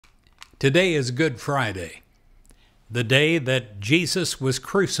Today is Good Friday, the day that Jesus was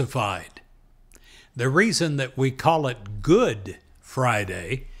crucified. The reason that we call it Good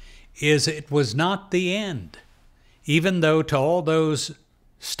Friday is it was not the end, even though to all those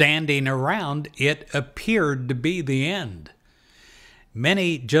standing around it appeared to be the end.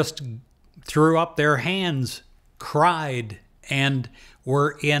 Many just threw up their hands, cried, and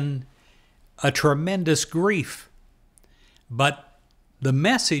were in a tremendous grief. But the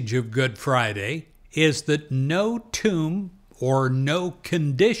message of Good Friday is that no tomb or no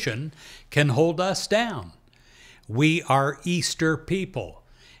condition can hold us down. We are Easter people.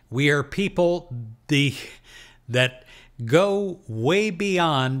 We are people that go way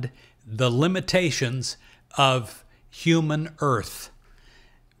beyond the limitations of human earth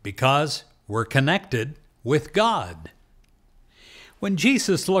because we're connected with God. When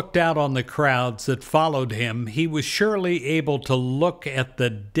Jesus looked out on the crowds that followed him, he was surely able to look at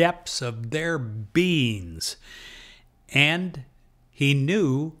the depths of their beings, and he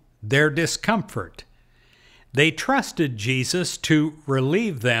knew their discomfort. They trusted Jesus to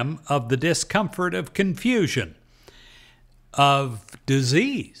relieve them of the discomfort of confusion, of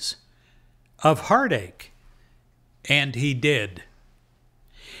disease, of heartache, and he did.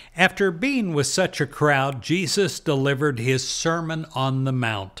 After being with such a crowd, Jesus delivered his Sermon on the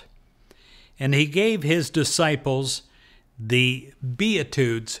Mount, and he gave his disciples the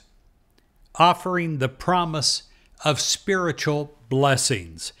Beatitudes, offering the promise of spiritual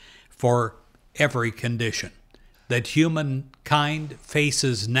blessings for every condition that humankind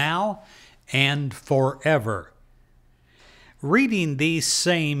faces now and forever. Reading these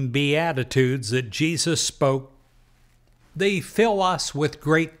same Beatitudes that Jesus spoke, they fill us with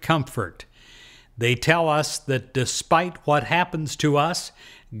great comfort. They tell us that despite what happens to us,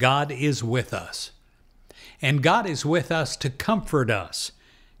 God is with us. And God is with us to comfort us,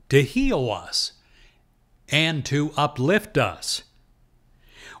 to heal us, and to uplift us.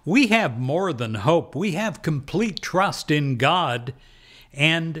 We have more than hope. We have complete trust in God,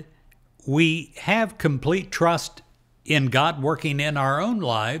 and we have complete trust in God working in our own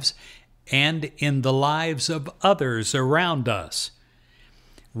lives and in the lives of others around us.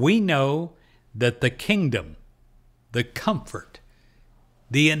 We know that the kingdom, the comfort,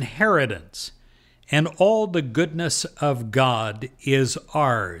 the inheritance, and all the goodness of God is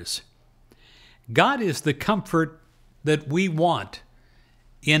ours. God is the comfort that we want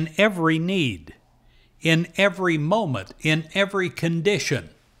in every need, in every moment, in every condition.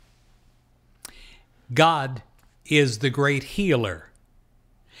 God is the great healer.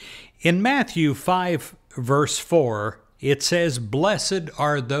 In Matthew 5, verse 4, it says, "Blessed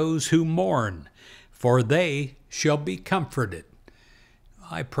are those who mourn, for they shall be comforted."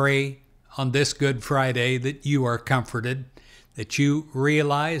 I pray on this Good Friday that you are comforted, that you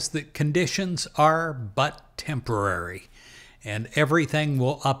realize that conditions are but temporary, and everything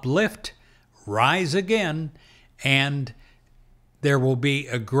will uplift, rise again, and there will be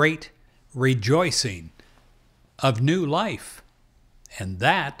a great rejoicing of new life. And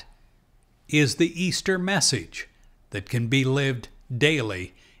that is the Easter message that can be lived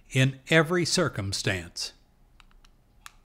daily in every circumstance.